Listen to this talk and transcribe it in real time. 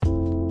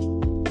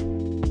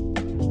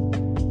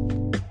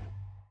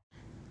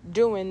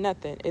Doing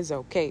nothing is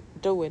okay.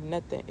 Doing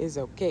nothing is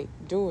okay.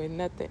 Doing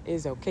nothing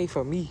is okay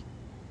for me.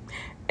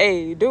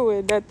 Hey,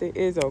 doing nothing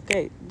is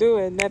okay.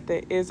 Doing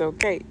nothing is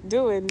okay.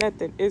 Doing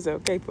nothing is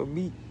okay for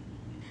me.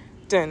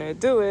 Doing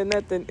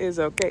nothing is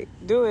okay.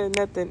 Doing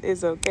nothing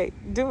is okay.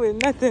 Doing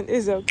nothing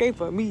is okay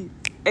for me.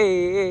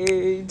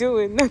 Hey,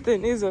 doing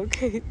nothing is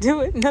okay.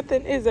 Doing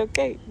nothing is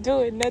okay.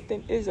 Doing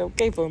nothing is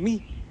okay for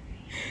me.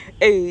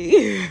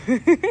 Hey.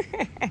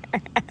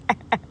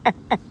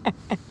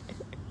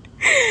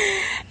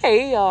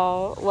 Hey,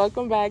 y'all.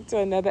 Welcome back to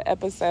another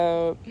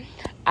episode.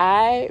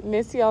 I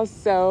miss y'all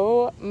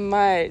so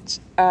much.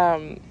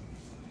 I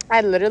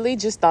literally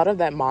just thought of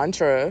that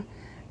mantra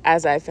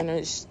as I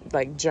finished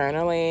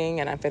journaling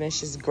and I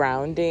finished just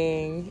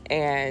grounding.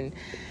 And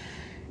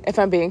if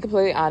I'm being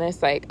completely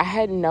honest, I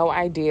had no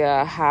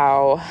idea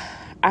how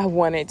I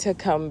wanted to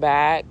come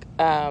back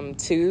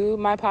to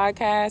my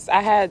podcast.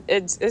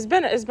 It's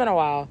been a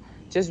while,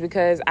 just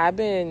because I've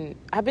been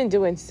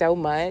doing so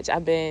much.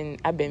 I've been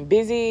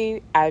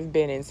busy. I've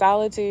been in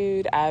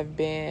solitude. I've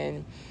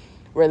been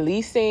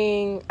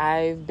releasing.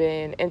 I've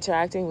been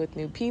interacting with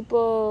new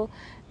people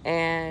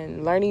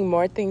and learning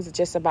more things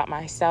just about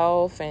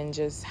myself and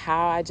just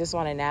how I just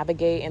want to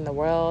navigate in the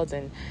world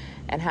and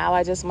how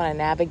I just want to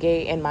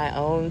navigate in my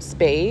own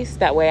space.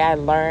 That way I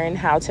learn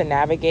how to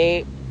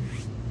navigate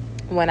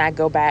when I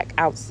go back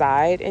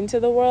outside into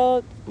the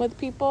world with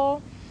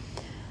people.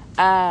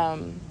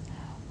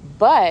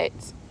 But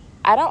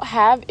I don't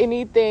have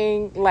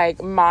anything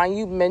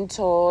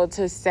monumental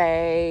to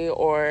say,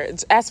 or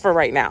as for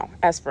right now,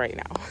 I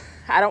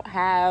don't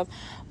have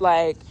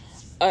a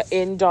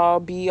end all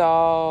be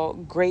all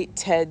great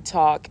TED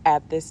talk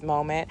at this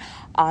moment.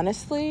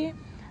 Honestly,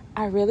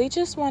 I really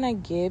just want to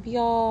give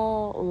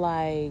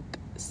y'all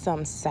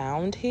some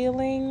sound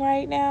healing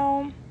right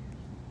now.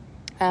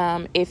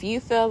 If you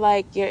feel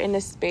like you're in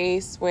a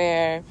space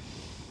where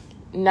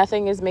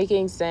nothing is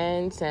making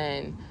sense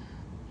and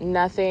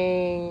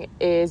nothing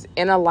is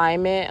in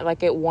alignment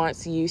like it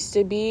once used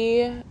to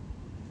be,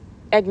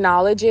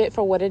 acknowledge it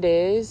for what it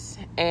is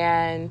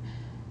and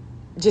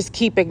just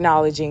keep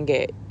acknowledging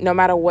it, no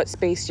matter what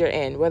space you're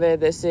in, whether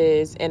this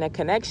is in a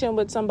connection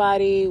with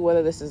somebody,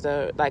 whether this is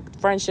a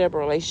friendship or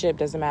relationship,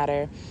 doesn't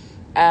matter.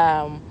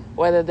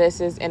 Whether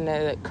this is in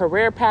a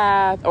career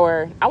path,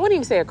 or I wouldn't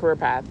even say a career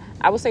path,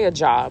 I would say a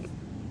job,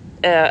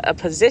 a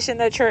position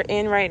that you're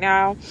in right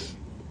now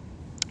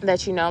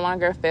that you no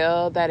longer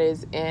feel that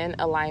is in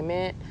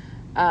alignment,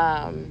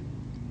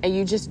 and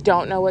you just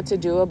don't know what to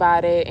do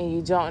about it, and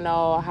you don't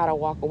know how to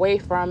walk away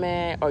from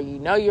it, or you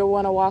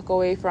want to walk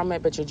away from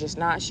it, but you're just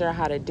not sure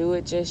how to do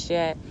it just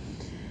yet.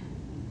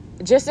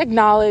 Just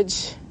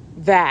acknowledge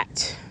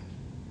that.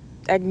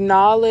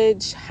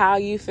 Acknowledge how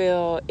you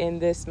feel in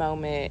this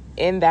moment,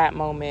 in that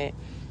moment,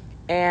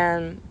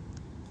 and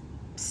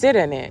sit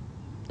in it,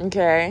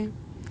 okay?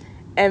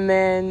 And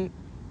then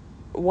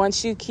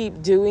once you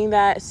keep doing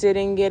that,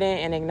 sitting in it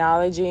and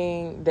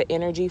acknowledging the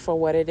energy for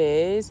what it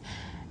is,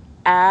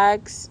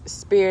 ask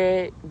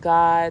Spirit,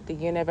 God, the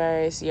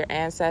universe, your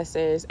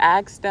ancestors,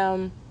 ask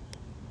them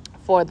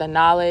for the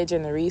knowledge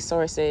and the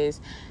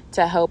resources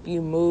to help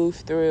you move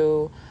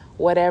through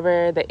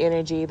whatever the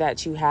energy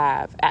that you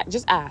have.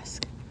 Just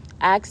ask.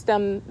 Ask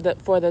them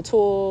for the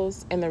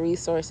tools and the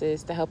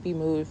resources to help you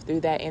move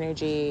through that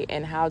energy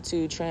and how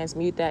to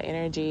transmute that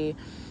energy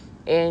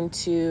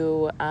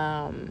into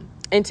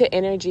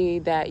energy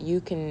that you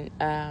can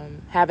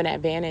have an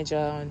advantage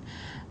on,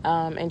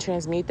 and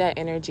transmute that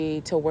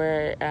energy to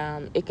where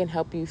it can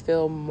help you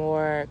feel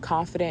more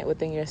confident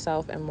within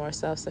yourself and more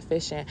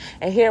self-sufficient.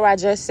 And here I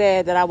just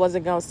said that I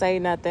wasn't going to say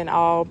nothing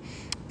all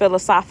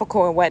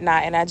philosophical and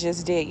whatnot, and I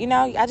just did.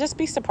 I just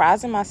be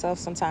surprising myself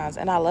sometimes,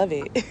 and I love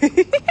it.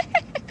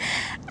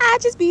 I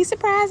just be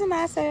surprising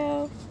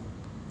myself.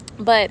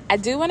 But I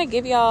do want to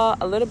give y'all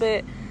a little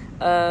bit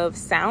of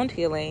sound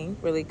healing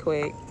really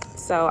quick,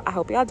 so I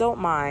hope y'all don't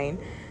mind.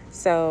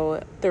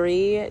 So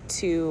 3,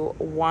 2,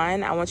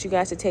 1, I want you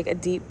guys to take a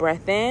deep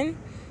breath in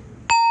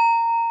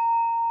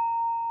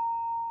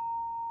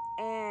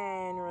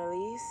and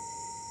release.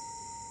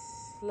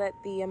 Let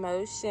the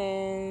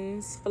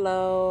emotions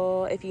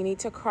flow. If you need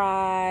to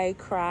cry,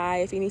 cry.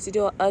 If you need to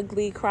do an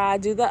ugly cry,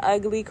 do the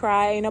ugly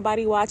cry. Ain't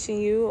nobody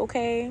watching you,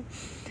 okay?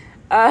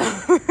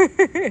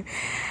 We're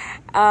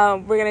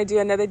going to do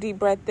another deep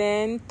breath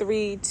in.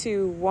 3,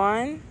 2,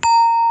 1.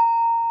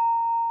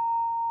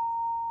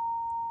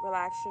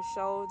 Relax your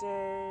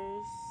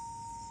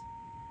shoulders.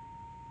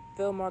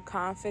 Feel more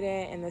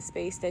confident in the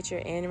space that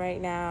you're in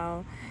right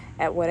now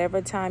at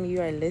whatever time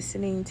you are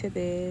listening to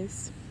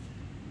this.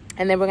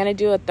 And then we're going to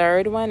do a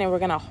third one, and we're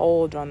going to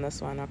hold on this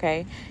one,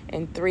 okay?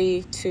 In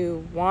 3,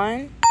 2,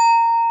 1.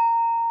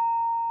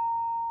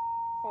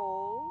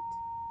 Hold.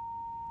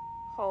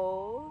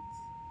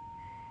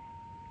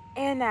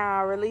 And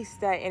now release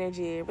that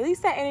energy.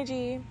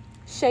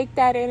 Shake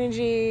that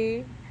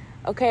energy.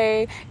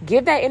 Okay,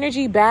 give that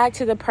energy back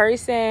to the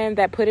person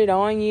that put it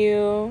on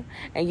you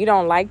and you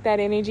don't like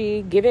that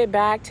energy. Give it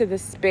back to the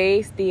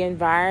space, the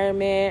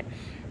environment,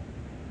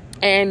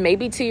 And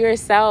maybe to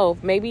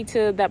yourself, maybe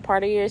to that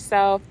part of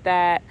yourself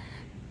that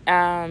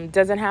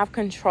doesn't have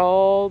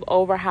control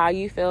over how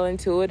you feel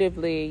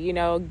intuitively.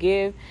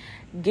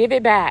 Give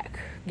it back.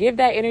 Give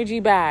that energy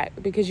back,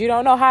 because you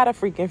don't know how to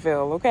freaking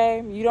feel,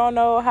 okay? You don't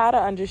know how to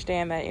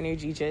understand that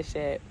energy just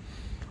yet.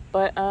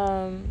 But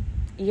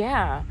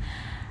yeah,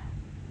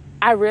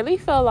 I really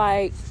feel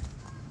like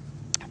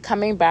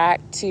coming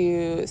back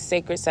to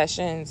sacred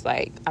sessions,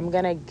 like, I'm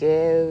gonna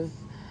give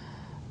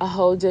a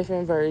whole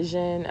different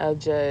version of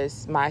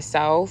just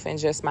myself and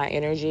just my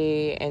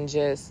energy and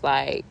just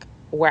like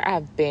where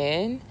I've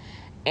been,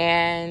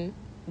 and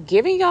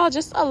giving y'all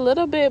just a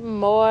little bit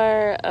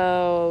more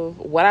of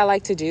what I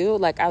like to do.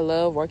 Like, I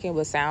love working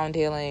with sound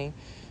healing.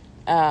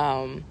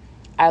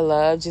 I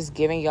love just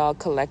giving y'all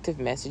collective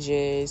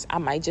messages. I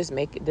might just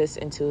make this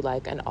into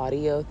like an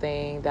audio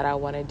thing that I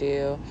want to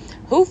do.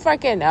 Who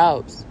freaking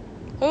knows?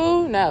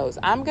 Who knows?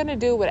 I'm going to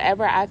do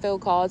whatever I feel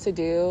called to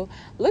do.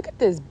 Look at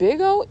this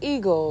big old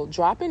eagle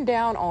dropping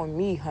down on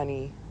me,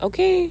 honey.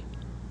 Okay?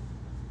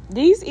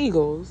 These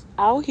eagles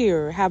out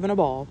here having a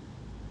ball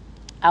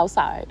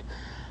outside.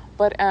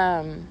 But,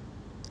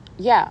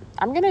 yeah,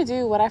 I'm going to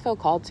do what I feel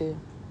called to.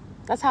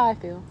 That's how I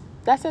feel.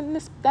 That's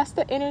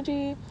the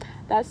energy.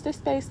 That's the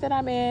space that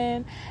I'm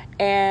in.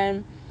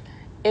 And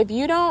if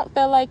you don't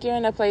feel like you're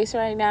in a place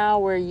right now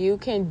where you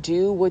can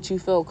do what you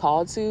feel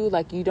called to,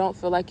 like you don't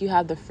feel like you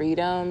have the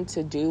freedom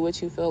to do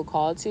what you feel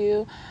called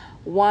to,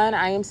 one,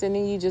 I am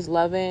sending you just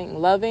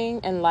loving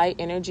and light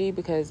energy,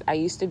 because I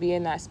used to be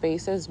in that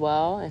space as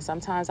well. And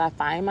sometimes I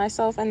find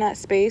myself in that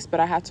space, but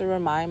I have to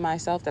remind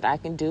myself that I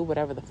can do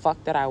whatever the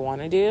fuck that I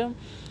want to do,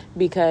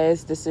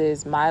 because this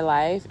is my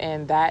life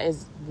and that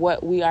is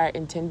what we are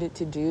intended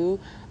to do,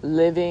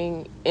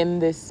 living in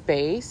this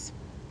space.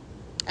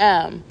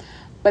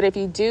 But if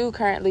you do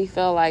currently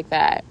feel like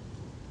that,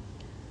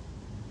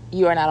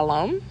 you are not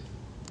alone.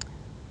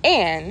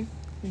 And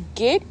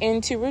get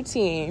into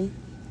routine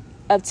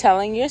of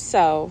telling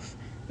yourself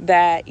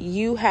that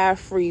you have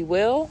free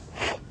will.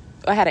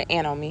 I had an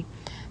ant on me.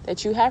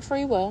 That you have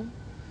free will,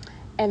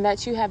 and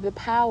that you have the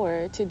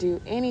power to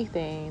do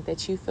anything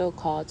that you feel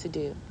called to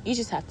do. You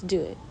just have to do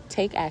it.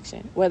 Take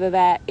action. Whether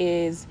that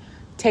is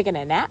taking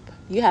a nap.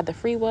 You have the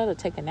free will to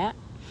take a nap.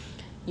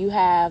 You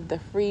have the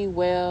free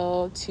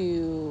will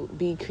to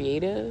be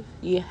creative.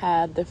 You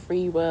have the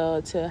free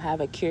will to have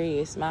a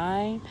curious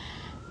mind.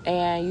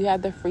 And you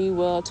have the free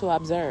will to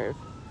observe.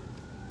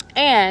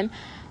 And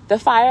the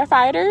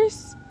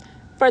firefighters,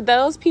 for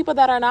those people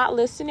that are not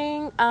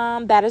listening,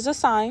 that is a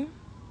sign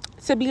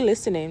to be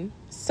listening.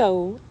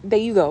 So there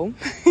you go.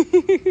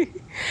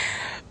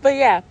 But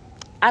yeah,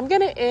 I'm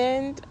going to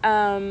end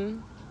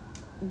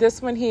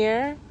this one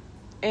here.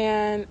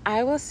 And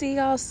I will see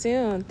y'all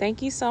soon.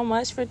 Thank you so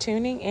much for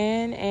tuning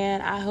in.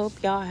 And I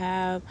hope y'all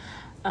have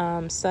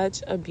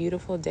such a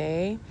beautiful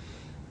day.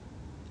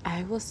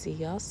 I will see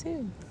y'all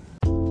soon.